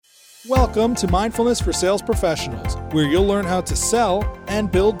Welcome to Mindfulness for Sales Professionals, where you'll learn how to sell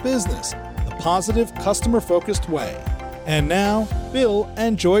and build business the positive, customer-focused way. And now, Bill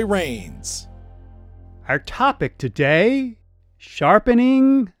and Joy Rains. Our topic today,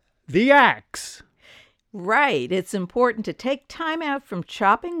 sharpening the axe. Right. It's important to take time out from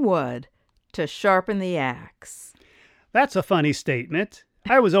chopping wood to sharpen the axe. That's a funny statement.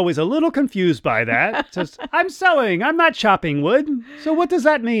 I was always a little confused by that. It says, I'm selling, I'm not chopping wood. So what does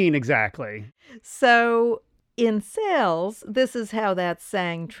that mean exactly? So in sales, this is how that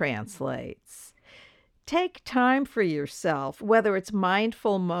saying translates. Take time for yourself, whether it's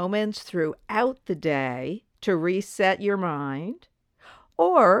mindful moments throughout the day to reset your mind,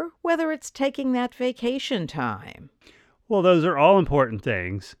 or whether it's taking that vacation time. Well, those are all important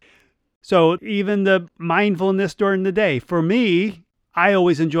things. So even the mindfulness during the day, for me, I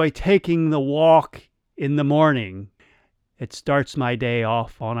always enjoy taking the walk in the morning. It starts my day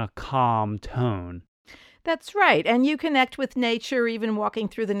off on a calm tone. That's right. And you connect with nature even walking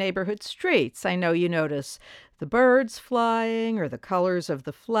through the neighborhood streets. I know you notice the birds flying or the colors of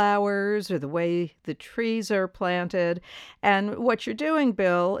the flowers or the way the trees are planted. And what you're doing,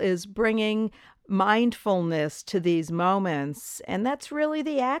 Bill, is bringing mindfulness to these moments. And that's really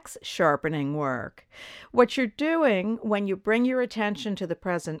the axe sharpening work. What you're doing when you bring your attention to the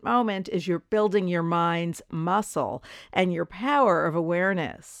present moment is you're building your mind's muscle and your power of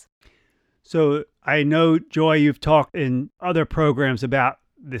awareness. So I know, Joy, you've talked in other programs about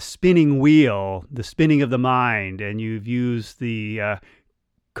the spinning wheel, the spinning of the mind, and you've used the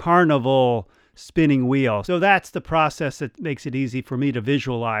carnival spinning wheel. So that's the process that makes it easy for me to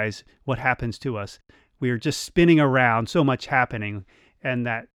visualize what happens to us. We are just spinning around, so much happening, and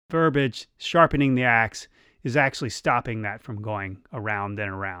that verbiage, sharpening the axe, is actually stopping that from going around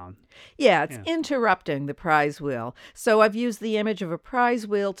and around. Yeah, it's interrupting the prize wheel. So I've used the image of a prize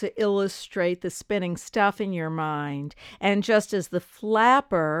wheel to illustrate the spinning stuff in your mind. And just as the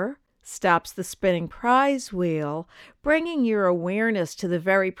flapper stops the spinning prize wheel, bringing your awareness to the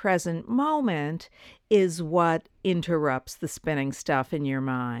very present moment is what interrupts the spinning stuff in your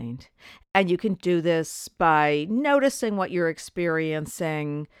mind. And you can do this by noticing what you're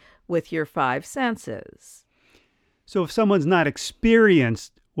experiencing with your five senses. So if someone's not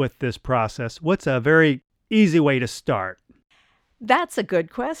experienced with this process, what's a very easy way to start? That's a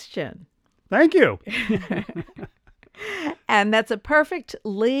good question. Thank you. And that's a perfect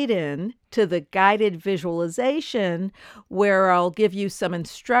lead-in to the guided visualization where I'll give you some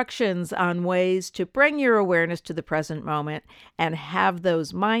instructions on ways to bring your awareness to the present moment and have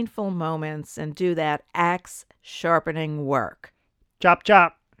those mindful moments and do that axe sharpening work. Chop,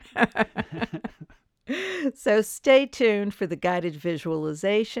 chop. So stay tuned for the guided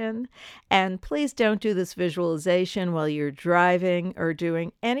visualization, and please don't do this visualization while you're driving or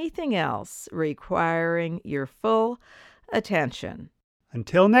doing anything else requiring your full attention.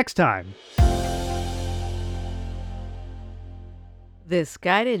 Until next time. This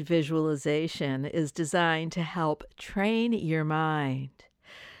guided visualization is designed to help train your mind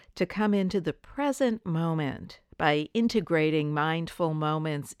to come into the present moment by integrating mindful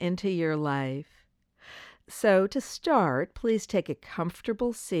moments into your life. So to start, please take a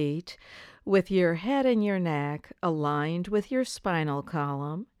comfortable seat with your head and your neck aligned with your spinal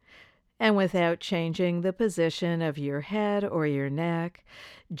column, and without changing the position of your head or your neck,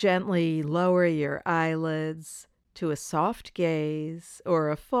 gently lower your eyelids to a soft gaze or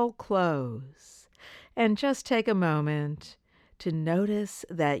a full close, and just take a moment to notice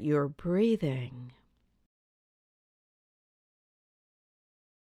that you're breathing.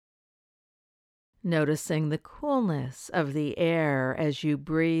 Noticing the coolness of the air as you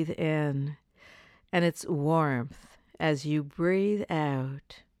breathe in, and its warmth as you breathe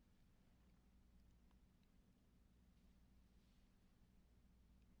out.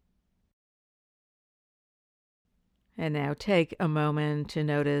 And now take a moment to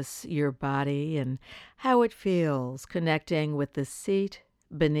notice your body and how it feels connecting with the seat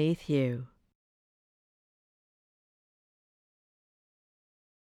beneath you.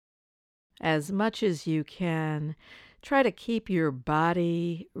 As much as you can, try to keep your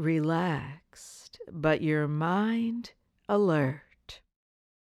body relaxed, but your mind alert.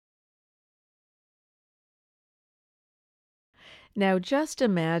 Now just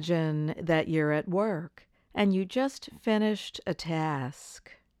imagine that you're at work and you just finished a task.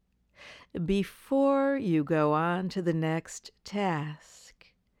 Before you go on to the next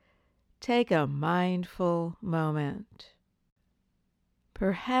task, take a mindful moment.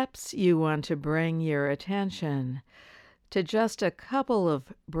 Perhaps you want to bring your attention to just a couple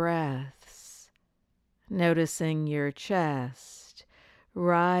of breaths, noticing your chest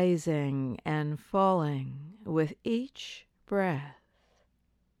rising and falling with each breath.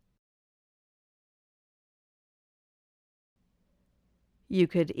 You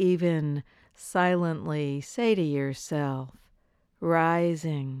could even silently say to yourself,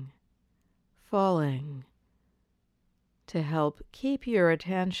 rising, falling, to help keep your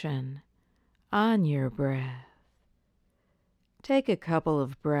attention on your breath. Take a couple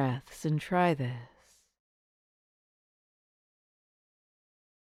of breaths and try this.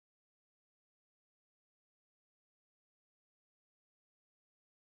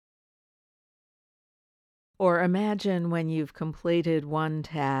 Or imagine when you've completed one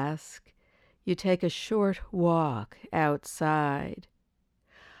task, you take a short walk outside,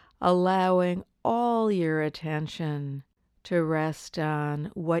 allowing all your attention to rest on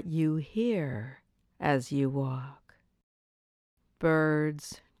what you hear as you walk.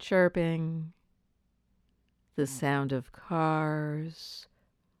 Birds chirping, the sound of cars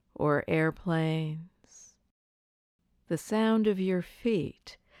or airplanes, the sound of your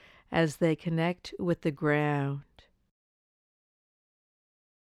feet as they connect with the ground.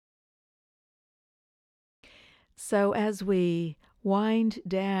 So as we wind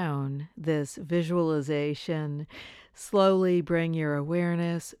down this visualization, slowly bring your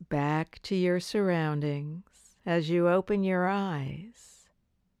awareness back to your surroundings as you open your eyes.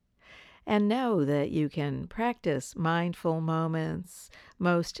 And know that you can practice mindful moments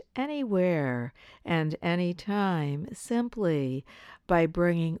most anywhere and anytime simply by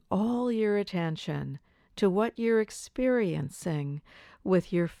bringing all your attention to what you're experiencing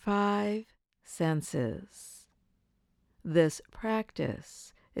with your 5 senses. This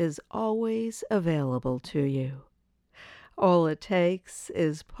practice is always available to you. All it takes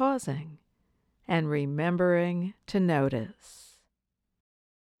is pausing and remembering to notice.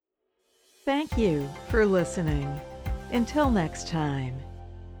 Thank you for listening. Until next time.